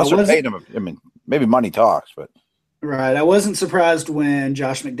paid him. I mean, maybe money talks, but right. I wasn't surprised when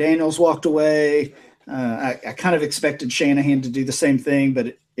Josh McDaniels walked away. I kind of expected Shanahan to do the same thing,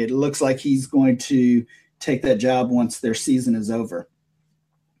 but it looks like he's going to take that job once their season is over.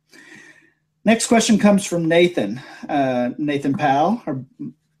 Next question comes from Nathan Powell, our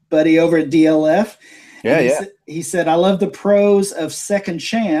buddy over at DLF. He said, I love the pros of second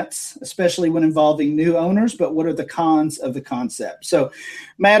chance, especially when involving new owners, but what are the cons of the concept? So,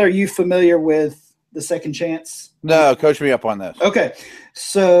 Matt, are you familiar with the second chance? No, coach me up on this. Okay.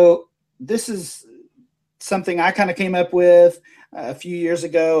 So this is something I kind of came up with a few years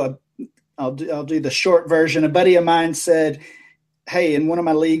ago. I'll do the short version. A buddy of mine said, hey, in one of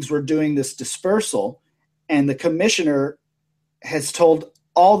my leagues, we're doing this dispersal, and the commissioner has told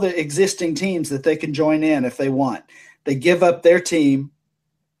all the existing teams that they can join in if they want. They give up their team,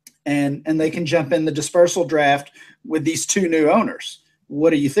 and they can jump in the dispersal draft with these two new owners. What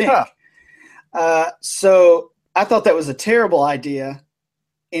do you think? So I thought that was a terrible idea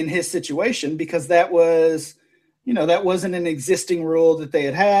in his situation, because that was, that wasn't an existing rule that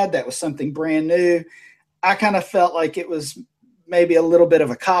they had. That was something brand new. I kind of felt like it was maybe a little bit of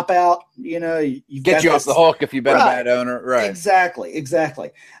a cop-out, get you off the hook if you've been a bad owner. Right.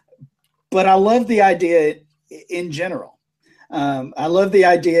 Exactly. But I love the idea in general. I love the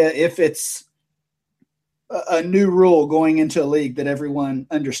idea if it's a new rule going into a league that everyone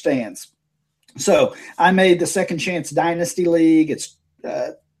understands. So I made the Second Chance Dynasty League. It's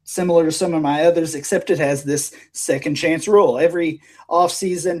similar to some of my others, except it has this second chance rule. Every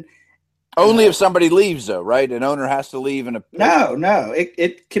offseason, only if somebody leaves, though, right? An owner has to leave in a no.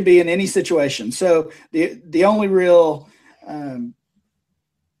 It can be in any situation. So the only real so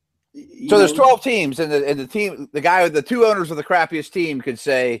there's 12 teams, and the team, the guy with the two owners of the crappiest team could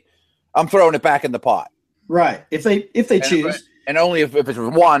say, "I'm throwing it back in the pot." Right. If they choose, and only if it's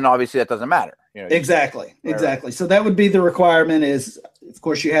one, obviously that doesn't matter. Exactly. So that would be the requirement. Is, of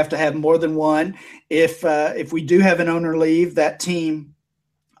course, you have to have more than one. If we do have an owner leave, that team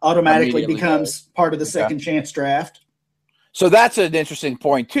automatically Immediately becomes part of the Okay. second chance draft. So that's an interesting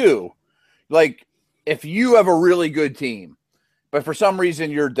point too. Like if you have a really good team, but for some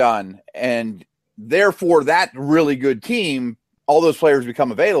reason you're done, and therefore that really good team, all those players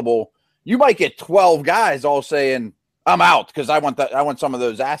become available, you might get 12 guys all saying, I'm out because I want some of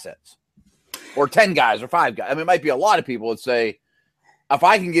those assets. Or 10 guys or 5 guys. I mean, it might be a lot of people that say, if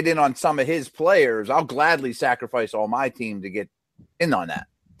I can get in on some of his players, I'll gladly sacrifice all my team to get in on that.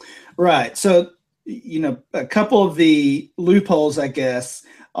 Right. So, a couple of the loopholes, I guess,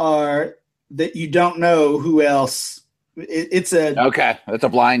 are that you don't know who else. It's okay. That's a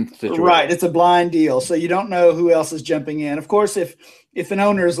blind situation. Right. It's a blind deal. So you don't know who else is jumping in. Of course, if an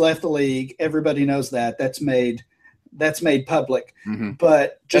owner has left the league, everybody knows that. That's made public. Mm-hmm.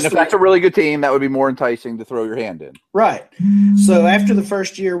 But and if that's a really good team, that would be more enticing to throw your hand in. Right. So after the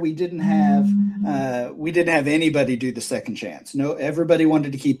first year, we didn't have anybody do the second chance. No, everybody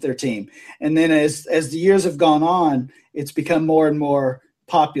wanted to keep their team. And then as the years have gone on, it's become more and more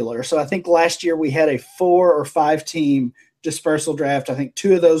popular. So I think last year we had a 4 or 5 team dispersal draft. I think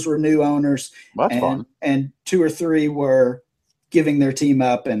 2 of those were new owners. That's fun. And 2 or 3 were giving their team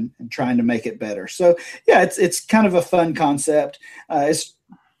up and trying to make it better. So yeah, it's kind of a fun concept. It's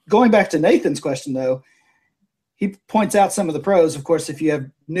going back to Nathan's question though. He points out some of the pros. Of course, if you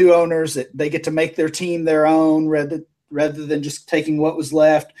have new owners, they get to make their team their own rather than just taking what was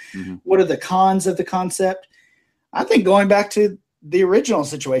left. Mm-hmm. What are the cons of the concept? I think going back to the original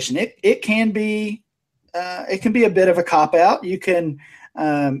situation, it can be a bit of a cop out. You can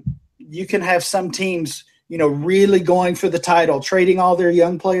have some teams, really going for the title, trading all their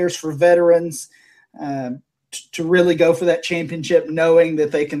young players for veterans to really go for that championship, knowing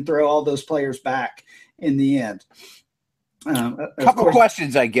that they can throw all those players back in the end. A couple of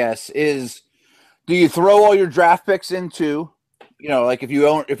questions, I guess, is do you throw all your draft picks into, like if you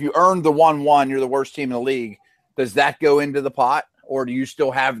earned the 1-1, you're the worst team in the league, does that go into the pot, or do you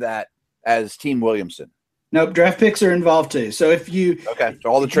still have that as Team Williamson? Nope, draft picks are involved too. So so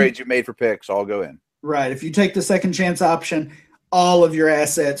all the trades you made for picks all go in. Right. If you take the second chance option, all of your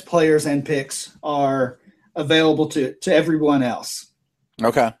assets, players, and picks are available to everyone else.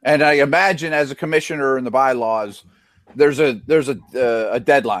 Okay. And I imagine as a commissioner in the bylaws, there's a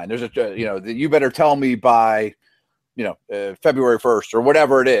deadline. There's you better tell me by, February 1st or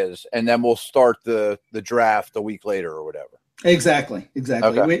whatever it is. And then we'll start the draft a week later or whatever. Exactly.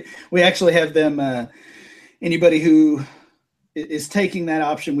 Okay. We actually have them, anybody who is taking that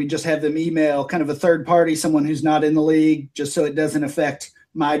option, we just have them email kind of a third party, someone who's not in the league, just so it doesn't affect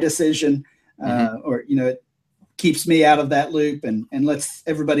my decision or, it keeps me out of that loop and lets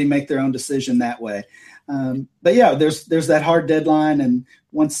everybody make their own decision that way. But yeah, there's that hard deadline. And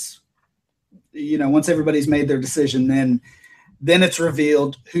once everybody's made their decision, then it's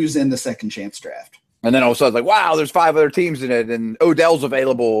revealed who's in the second chance draft. And then all of a sudden, like, wow, there's 5 other teams in it, and Odell's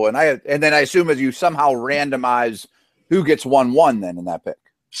available, and then I assume as you somehow randomize who gets 1-1 then in that pick.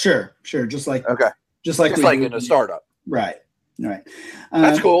 Sure, just like in a startup, right.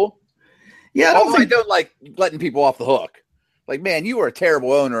 That's cool. Yeah, I don't like letting people off the hook. Like, man, you were a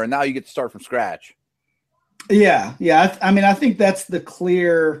terrible owner, and now you get to start from scratch. Yeah. I think that's the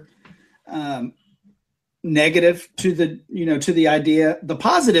clear negative to the idea. The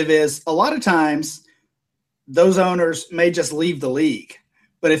positive is a lot of times those owners may just leave the league,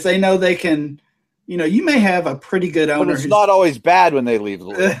 but if they know they can, you may have a pretty good owner. But it's not always bad when they leave the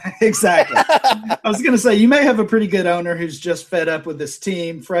league. Exactly. I was going to say, you may have a pretty good owner who's just fed up with this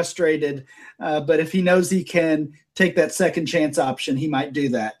team, frustrated. But if he knows he can take that second chance option, he might do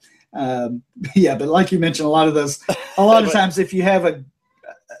that. But like you mentioned, a lot of times, if you have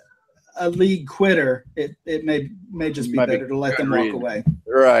a league quitter, it may just be better to let them walk away.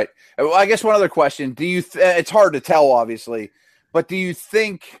 Right. Well, I guess one other question: do you? It's hard to tell, obviously, but do you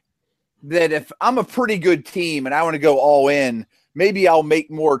think that if I'm a pretty good team and I want to go all in, maybe I'll make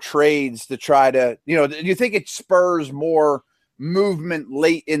more trades to try to, do you think it spurs more movement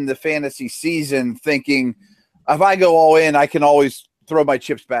late in the fantasy season, thinking if I go all in, I can always throw my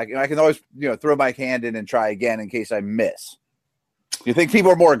chips back and I can always, throw my hand in and try again in case I miss? Do you think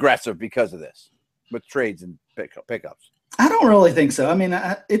people are more aggressive because of this with trades and pickups? I don't really think so. I mean,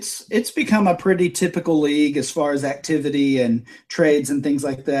 it's become a pretty typical league as far as activity and trades and things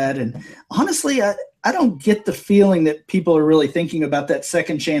like that. And honestly, I don't get the feeling that people are really thinking about that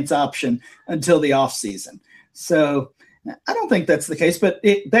second chance option until the off season. So I don't think that's the case, but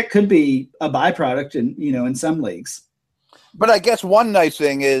that could be a byproduct in some leagues. But I guess one nice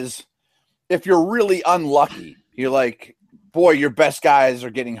thing is if you're really unlucky, you're like, boy, your best guys are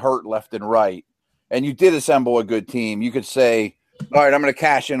getting hurt left and right, and you did assemble a good team, you could say, All right, I'm going to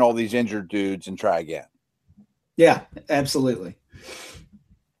cash in all these injured dudes and try again. Yeah, absolutely.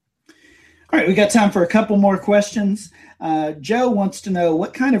 All right, we got time for a couple more questions. Joe wants to know,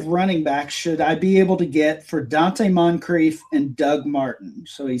 what kind of running back should I be able to get for Dante Moncrief and Doug Martin?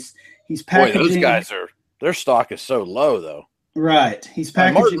 So he's packaging. Boy, those guys their stock is so low, though. Right. He's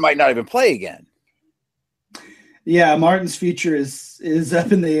packaging. Martin might not even play again. Yeah, Martin's future is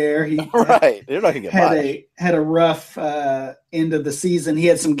up in the air. He right. They're not gonna get much. Had a rough end of the season. He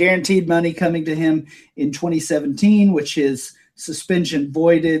had some guaranteed money coming to him in 2017, which his suspension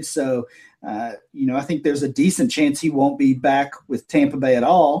voided. So, I think there's a decent chance he won't be back with Tampa Bay at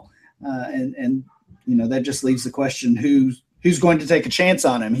all. And that just leaves the question, who's going to take a chance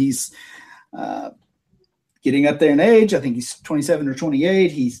on him? He's getting up there in age. I think he's 27 or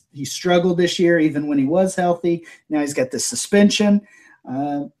 28. He struggled this year, even when he was healthy. Now he's got this suspension.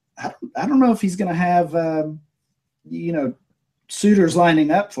 I don't know if he's going to have, suitors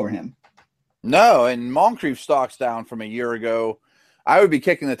lining up for him. No, and Moncrief stock's down from a year ago. I would be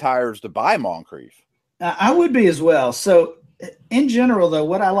kicking the tires to buy Moncrief. I would be as well. So in general, though,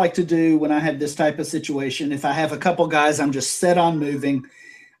 what I like to do when I have this type of situation, if I have a couple guys I'm just set on moving,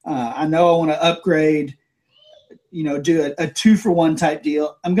 I know I want to upgrade, do a 2-for-1 type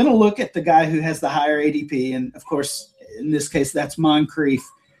deal. I'm going to look at the guy who has the higher ADP. And of course, in this case, that's Moncrief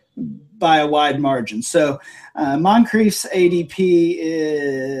by a wide margin. So Moncrief's ADP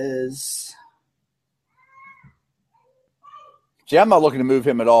is... See, I'm not looking to move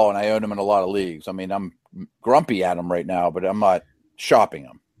him at all, and I own him in a lot of leagues. I mean, I'm grumpy at him right now, but I'm not shopping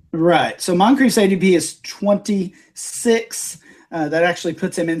him. Right. So Moncrief's ADP is 26. That actually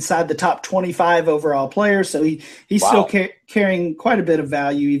puts him inside the top 25 overall players. So he's still carrying quite a bit of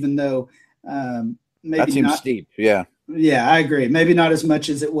value, even though maybe that seems not steep. Yeah. Yeah, I agree. Maybe not as much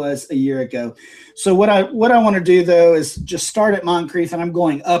as it was a year ago. So what I want to do, though, is just start at Moncrief, and I'm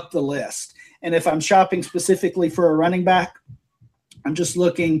going up the list. And if I'm shopping specifically for a running back, I'm just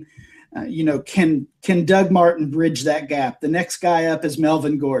looking, can Doug Martin bridge that gap? The next guy up is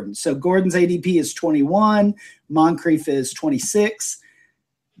Melvin Gordon. So Gordon's ADP is 21. Moncrief is 26.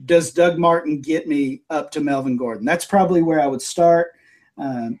 Does Doug Martin get me up to Melvin Gordon? That's probably where I would start.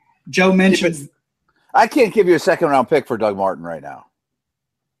 Joe mentioned – I can't give you a second-round pick for Doug Martin right now.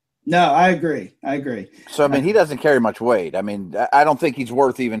 No, I agree. So, he doesn't carry much weight. I don't think he's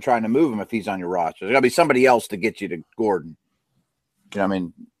worth even trying to move him if he's on your roster. There's got to be somebody else to get you to Gordon.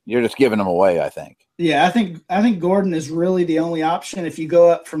 You're just giving him away, I think. Yeah, I think Gordon is really the only option. If you go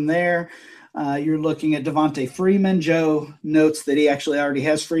up from there, you're looking at Devontae Freeman. Joe notes that he actually already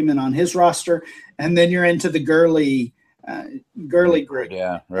has Freeman on his roster. And then you're into the Gurley group.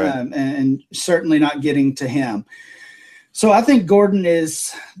 Yeah, right. And certainly not getting to him. So I think Gordon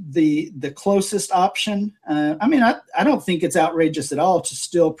is the closest option. I don't think it's outrageous at all to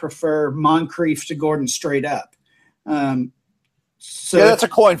still prefer Moncrief to Gordon straight up. So yeah, that's a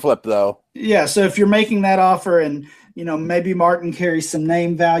coin flip, though. Yeah, so if you're making that offer and, maybe Martin carries some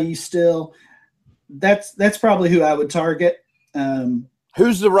name value still, that's probably who I would target.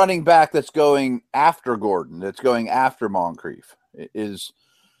 Who's the running back that's going after Gordon, that's going after Moncrief? If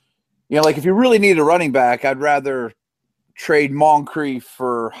you really need a running back, I'd rather trade Moncrief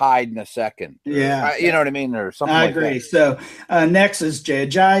for Hyde in a second. Yeah. You know what I mean? Or something I like agree. that. So next is Jay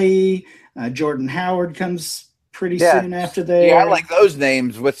Ajayi. Jordan Howard comes pretty soon after there. Yeah, I like those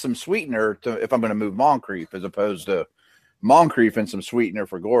names with some sweetener if I'm going to move Moncrief, as opposed to Moncrief and some sweetener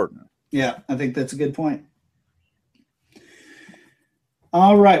for Gordon. Yeah, I think that's a good point.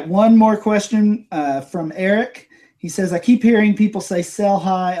 All right, one more question from Eric. He says, I keep hearing people say sell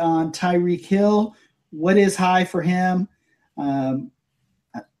high on Tyreek Hill. What is high for him? And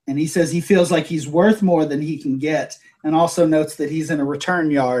he says he feels like he's worth more than he can get, and also notes that he's in a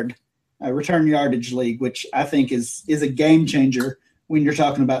return yardage league, which I think is a game changer when you're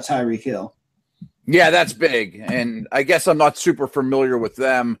talking about Tyreek Hill. Yeah, that's big. And I guess I'm not super familiar with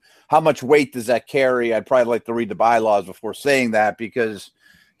them. How much weight does that carry? I'd probably like to read the bylaws before saying that, because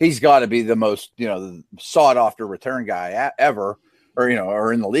he's got to be the most, sought after return guy ever, or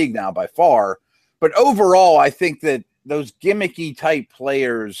in the league now by far. But overall, I think that those gimmicky type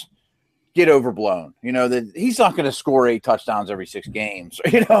players get overblown. That he's not going to score 8 touchdowns every 6 games.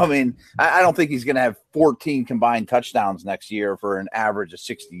 I don't think he's going to have 14 combined touchdowns next year for an average of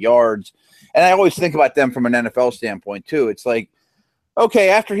 60 yards. And I always think about them from an NFL standpoint too. It's like, okay,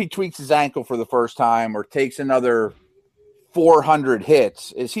 after he tweaks his ankle for the first time or takes another 400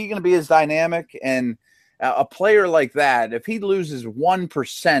 hits, is he going to be as dynamic? And a player like that, if he loses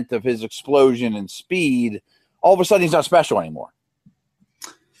 1% of his explosion and speed, all of a sudden he's not special anymore.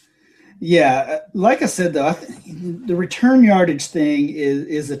 Yeah, like I said though, I think the return yardage thing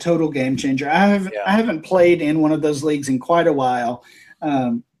is a total game changer. I haven't played in one of those leagues in quite a while,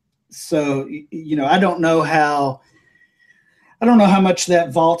 so I don't know how much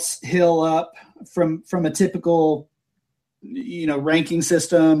that vaults Hill up from a typical ranking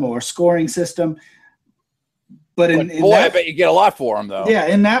system or scoring system. But I bet you get a lot for him though. Yeah,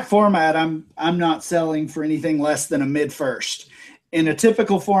 in that format, I'm not selling for anything less than a mid first. In a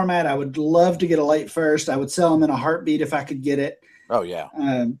typical format, I would love to get a late first. I would sell them in a heartbeat if I could get it. Oh yeah.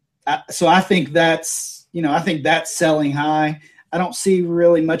 So I think that's selling high. I don't see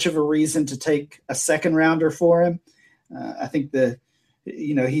really much of a reason to take a second rounder for him. I think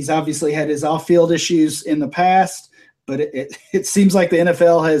he's obviously had his off-field issues in the past, but it seems like the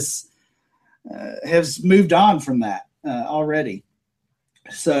NFL has moved on from that already.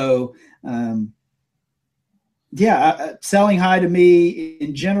 So. Selling high to me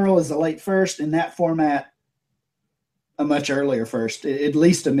in general is a late first. In that format, a much earlier first, at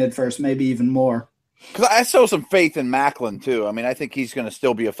least a mid first, maybe even more. Because I still have some faith in Macklin too. I mean, I think he's going to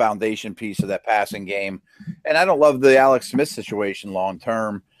still be a foundation piece of that passing game. And I don't love the Alex Smith situation long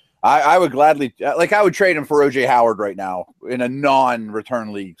term. I would gladly, I would trade him for OJ Howard right now in a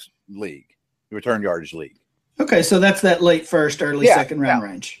non-return return yardage league. Okay, so that's that late first, early second round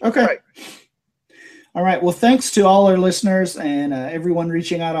range. Okay. Right. All right. Well, thanks to all our listeners and everyone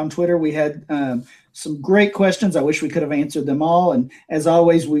reaching out on Twitter. We had some great questions. I wish we could have answered them all. And as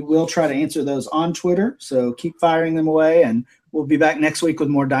always, we will try to answer those on Twitter. So keep firing them away. And we'll be back next week with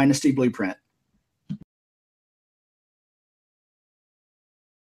more Dynasty Blueprint.